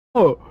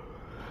Oh,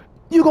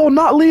 you gonna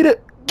not lead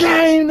it?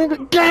 Gang,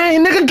 nigga,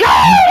 gang, nigga,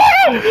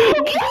 gang!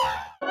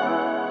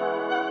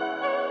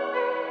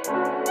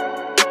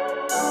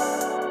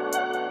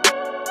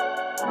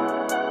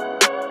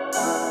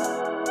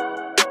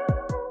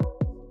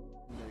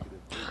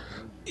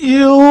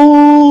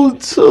 You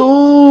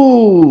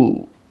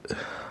too.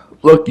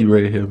 Lucky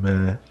right here,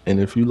 man. And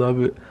if you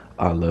love it,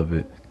 I love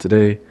it.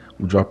 Today,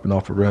 we're dropping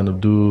off a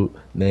random dude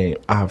named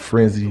I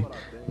Frenzy.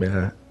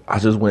 Man, I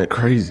just went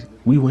crazy.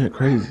 We went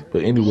crazy.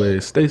 But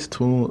anyway, stay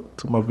tuned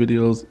to my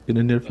videos in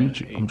the near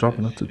future. I'm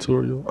dropping a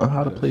tutorial on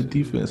how to play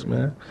defense,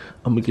 man.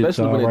 I'm gonna get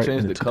Especially y'all when they right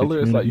change the into the color,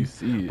 it's like you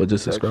community. see But it.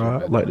 just The texture subscribe,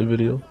 better. like the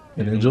video,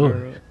 and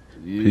enjoy.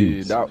 Yeah,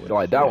 Peace. that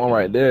one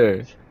right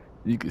there.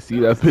 You can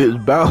see that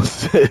bitch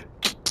bouncing.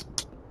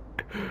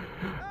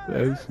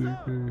 That shit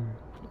crazy.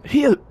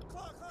 He is,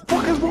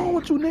 fuck is wrong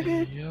with you,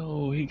 nigga?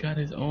 Yo, he got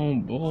his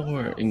own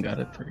board and got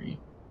a 3.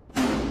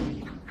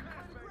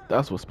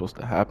 That's what's supposed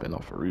to happen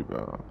off a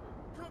rebound.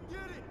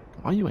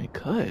 Why you ain't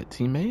cut,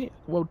 teammate?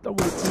 Well, that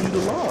would have seen you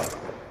the law.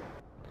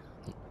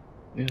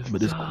 Yes,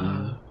 But it's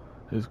cool.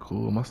 It's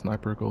cool. My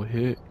sniper go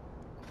hit.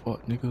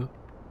 Fuck nigga.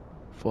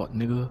 Fuck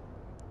nigga.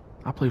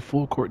 I play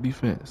full court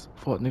defense.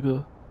 Fuck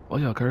nigga. Oh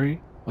yeah,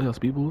 Curry. Oh yeah,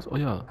 Speedballs. Oh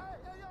yeah.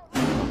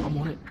 I'm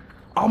on it.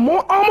 I'm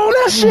on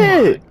that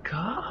shit. Oh my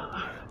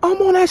god.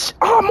 I'm on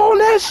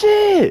that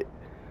shit.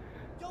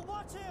 Yo,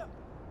 watch him.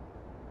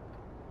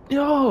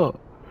 Yo,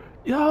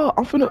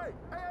 I'm finna,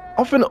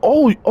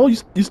 oh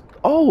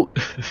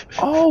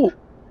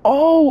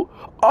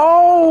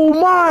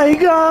my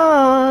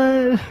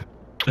god.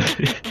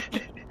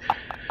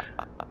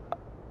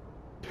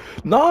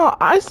 Nah,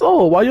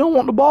 ISO. Why you don't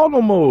want the ball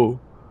no more?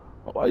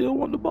 Why you don't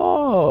want the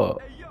ball?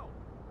 Hey, yo,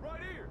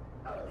 right here.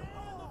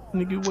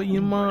 Nigga, where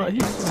your mom?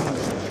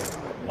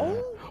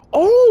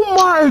 Oh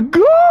my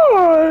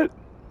god!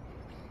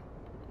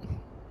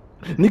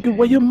 Nigga,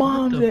 where your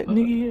mom's at,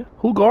 nigga?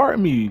 Who guard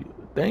me?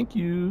 Thank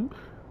you.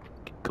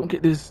 Come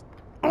get this.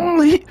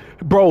 Oh,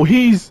 bro,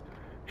 he's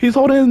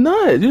holding his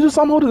nuts. You just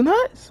saw him holding his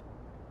nuts?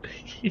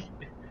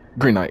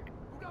 Green Knight.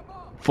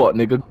 Fuck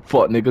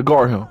nigga,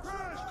 guard him.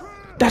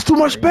 That's too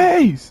much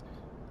space.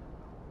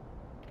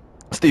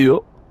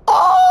 Steal.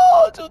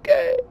 Oh, it's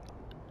okay.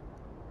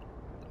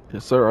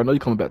 Yes, sir. I know you're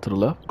coming back to the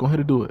left. Go ahead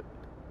and do it.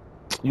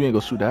 You ain't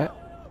gonna shoot that.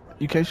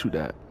 You can't shoot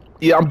that.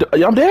 Yeah, I'm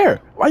there.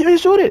 Why you ain't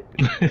shoot it?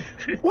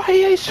 Why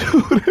you ain't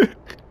shoot it?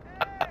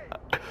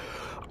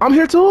 I'm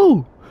here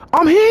too.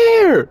 I'm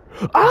here.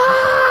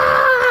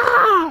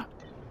 Ah!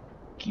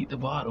 Keep the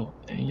bottle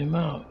in your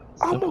mouth.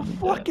 I'm a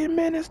fucking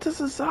menace to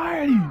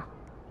society.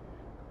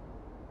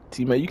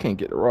 Teammate, you can't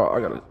get the rock. I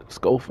gotta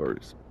score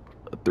first.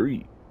 A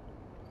 3.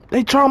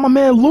 They trying my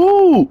man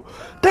Lou.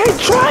 They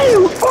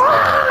trying.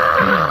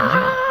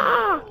 Ah!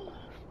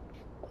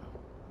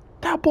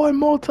 That boy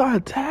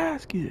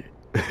multitasking.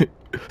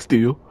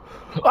 Steal.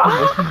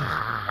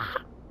 Ah!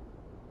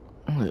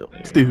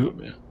 Steal.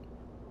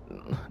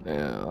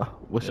 Yeah, I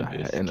wish I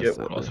had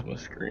intercepted. Across my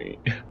screen.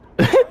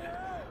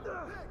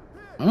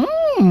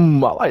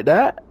 I like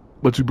that.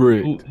 But you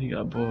break. Ooh, he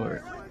got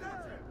bored.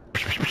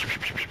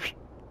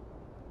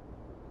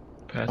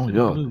 Pass Oh to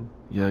yeah, Blue.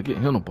 yeah. Get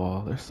him the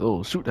ball. That's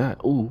so. Shoot that.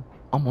 Ooh,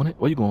 I'm on it.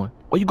 Where you going?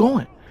 Where you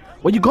going?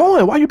 Where you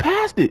going? Why you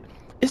passed it?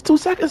 It's 2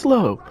 seconds,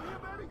 love.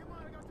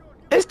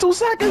 It's 2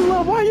 seconds,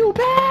 love. Why you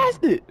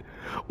passed it?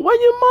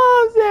 Where your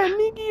mom's at,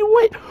 nigga?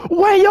 Wait,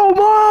 where your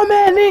mom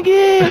at,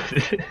 nigga?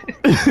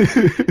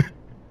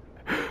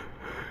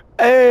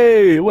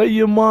 Hey, where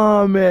your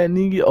mom at,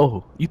 nigga?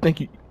 Oh, you think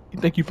you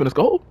finna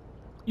score?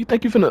 You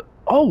think you finna?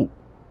 Oh,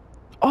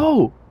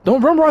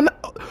 don't run.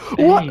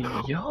 What? Hey,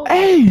 yo.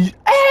 Hey,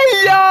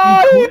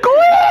 yo, he quit.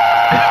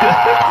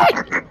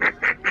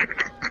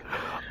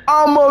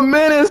 I'm a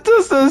menace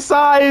to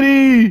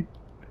society.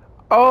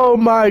 Oh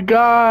my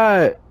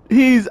god.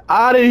 He's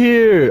out of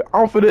here.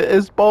 I'm finna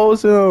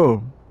expose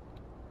him.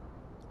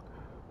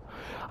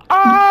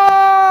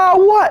 Ah,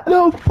 what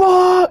the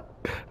fuck?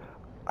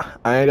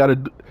 I ain't gotta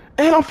do.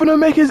 And I'm finna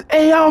make his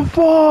AI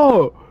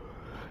fall.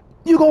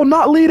 You gonna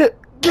not lead it?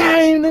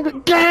 Gang,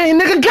 nigga, gang,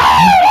 nigga,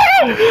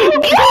 gang! He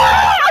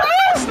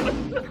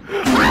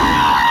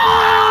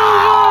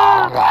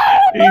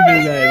just had to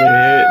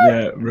hit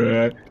that,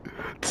 bruh.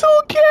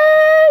 2K,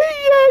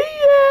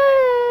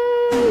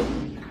 yeah.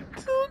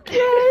 2K,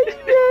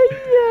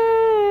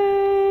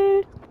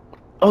 yeah.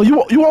 Oh,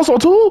 you also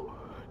too?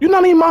 You're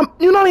not even my man.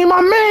 You're not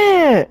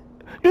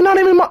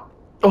even my.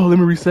 Oh, let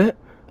me reset.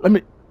 Let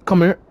me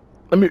come here.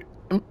 Let me.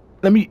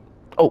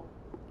 Oh,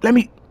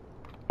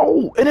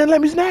 and then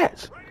let me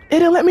snatch. It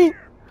didn't let me.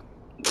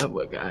 That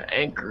boy got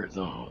anchors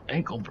on,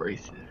 ankle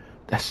braces.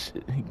 That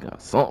shit, he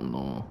got something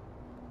on.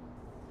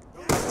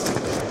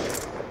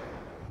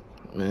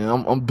 Man,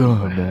 I'm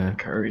done, man.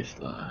 Curry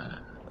slide.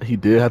 He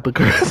did have to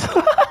curse.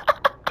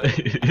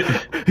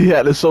 He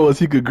had to show us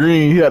he could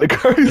green. He had to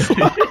curse.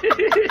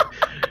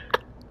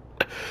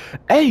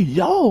 Hey,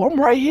 yo, I'm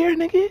right here,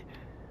 nigga.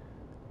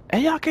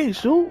 Hey, y'all can't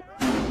shoot.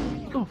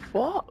 What the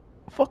fuck?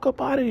 Fuck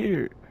up out of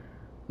here.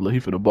 Look, he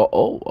for the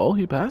ball. Oh,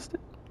 he passed it.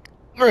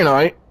 Green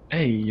Knight.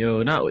 Hey,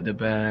 yo, not with the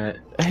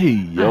bad. Hey,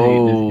 I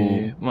hate this yo.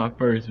 game. My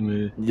first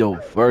miss. Yo,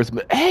 first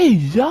man. Hey,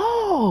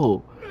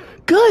 yo.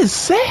 Good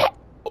set.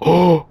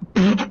 Oh,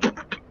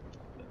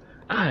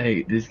 I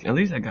hate this. At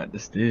least I got the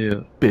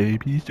steal.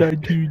 baby shark,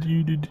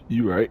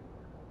 you right.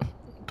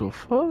 The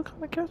fuck?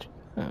 How I catch you?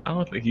 I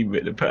don't think he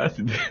meant to pass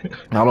it.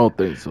 I don't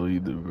think so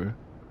either, bro.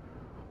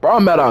 Bro,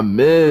 I'm mad I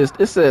missed.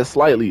 It said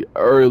slightly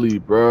early,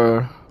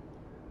 bro.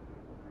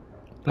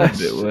 That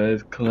bit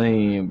was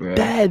clean, bro.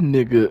 That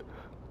nigga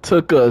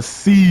took a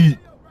seat.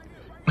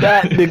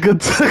 That nigga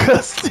took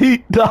a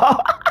seat,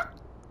 dog.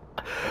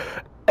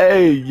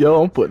 Hey,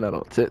 yo, I'm putting that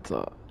on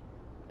TikTok.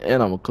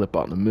 And I'm gonna clip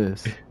out the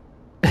miss.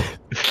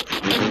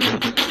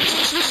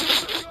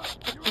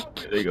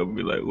 They gonna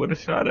be like, what a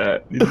shot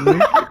at? Did you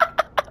make it?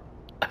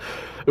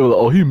 It was like,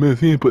 oh, he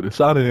missed. He ain't put the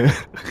shot in.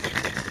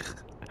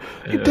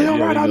 You damn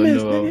Yeah, right you I gonna missed,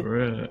 know nigga. for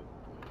real.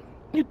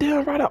 You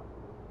damn right up.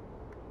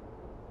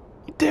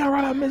 You damn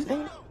right I missed,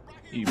 nigga.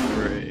 He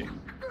brave.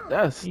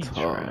 That's He tough.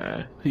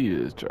 trash. He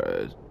is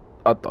trash.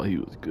 I thought he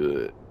was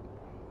good.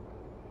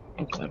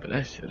 I'm clapping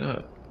that shit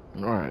up.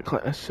 Alright,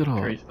 clap that shit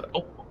off. Crazy.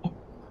 Oh,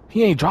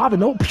 He ain't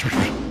driving, no.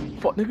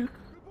 Fuck, nigga.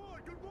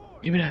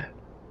 give me that.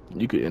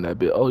 You could end that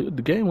bit. Oh,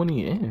 the game when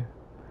he in.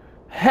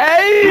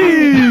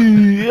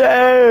 Hey!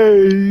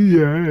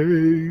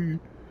 Hey!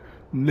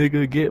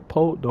 Nigga get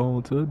poked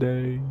on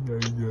today.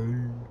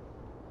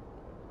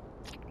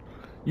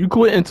 You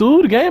quitting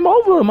too? The game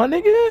over, my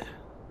nigga.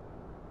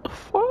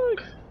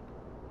 Fuck.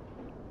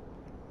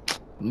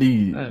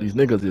 These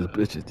niggas is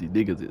bitches. These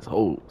niggas is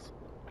hoes.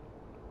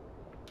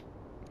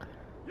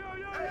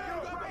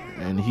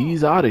 And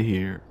he's out of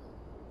here.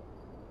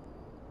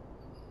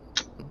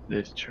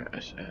 This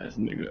trash ass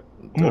nigga.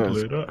 I'm gonna play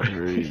That's that.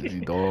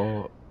 crazy,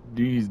 dog.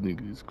 These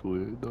niggas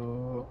quit,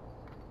 dog.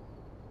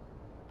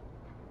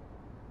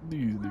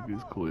 These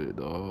niggas quit,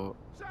 dog.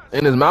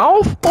 In his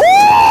mouth?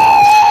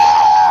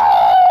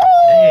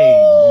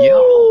 Hey,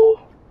 yo.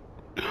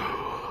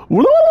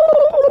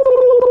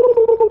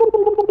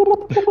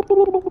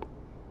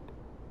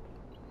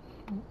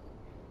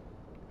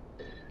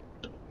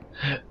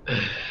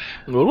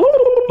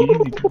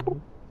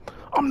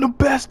 I'm the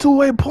best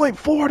two-way point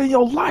forward in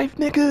your life,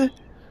 nigga.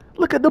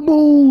 Look at the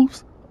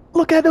moves.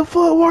 Look at the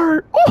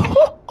footwork.